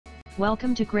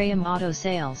Welcome to Graham Auto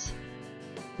Sales,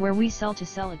 where we sell to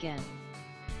sell again.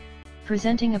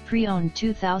 Presenting a pre-owned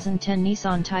 2010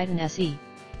 Nissan Titan SE.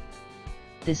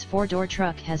 This four-door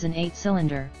truck has an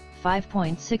 8-cylinder,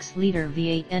 5.6-liter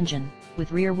V8 engine,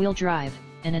 with rear-wheel drive,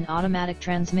 and an automatic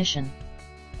transmission.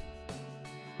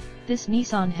 This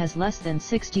Nissan has less than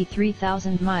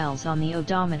 63,000 miles on the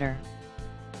odometer.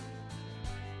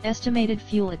 Estimated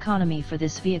fuel economy for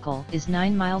this vehicle is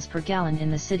 9 miles per gallon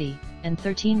in the city, and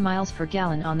 13 miles per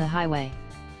gallon on the highway.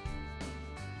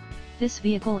 This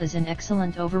vehicle is in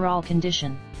excellent overall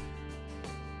condition.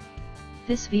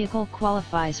 This vehicle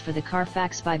qualifies for the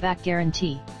Carfax buyback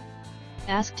guarantee.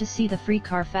 Ask to see the free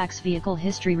Carfax vehicle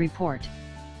history report.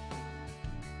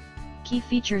 Key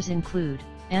features include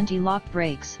anti-lock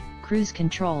brakes, cruise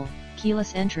control,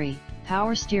 keyless entry,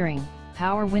 power steering,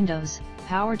 power windows,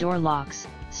 power door locks,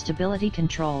 stability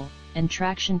control, and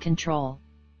traction control.